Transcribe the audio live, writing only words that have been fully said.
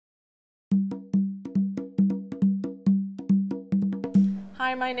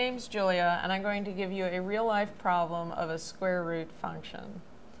Hi, my name's Julia, and I'm going to give you a real-life problem of a square root function.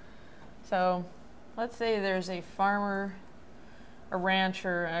 So let's say there's a farmer, a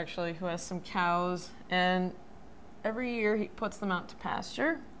rancher actually, who has some cows, and every year he puts them out to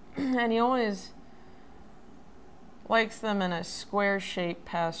pasture, and he always likes them in a square-shaped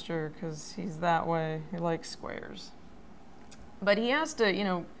pasture because he's that way. He likes squares. But he has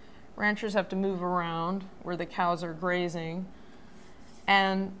to, ranchers have to move around where the cows are grazing.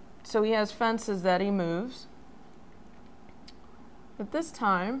 And so he has fences that he moves. But this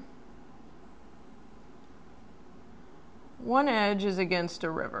time, one edge is against a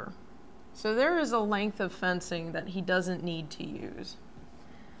river. So there is a length of fencing that he doesn't need to use.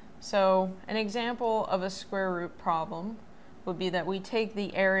 So an example of a square root problem would be that we take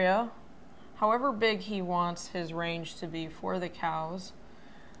the area, however big he wants his range to be for the cows.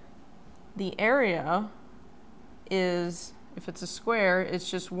 The area is, if it's a square,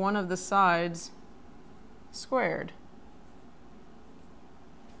 it's just one of the sides squared.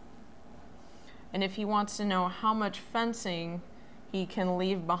 And if he wants to know how much fencing he can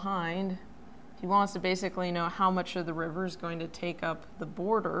leave behind, he wants to basically know how much of the river is going to take up the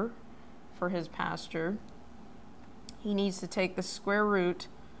border for his pasture, he needs to take the square root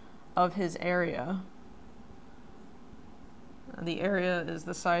of his area. The area is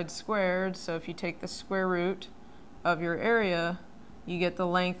the side squared, so if you take the square root of your area, you get the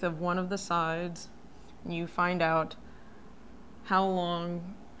length of one of the sides, and you find out how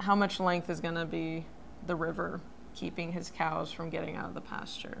much length is going to be the river, keeping his cows from getting out of the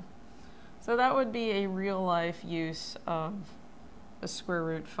pasture. So that would be a real-life use of a square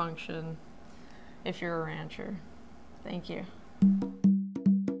root function if you're a rancher. Thank you.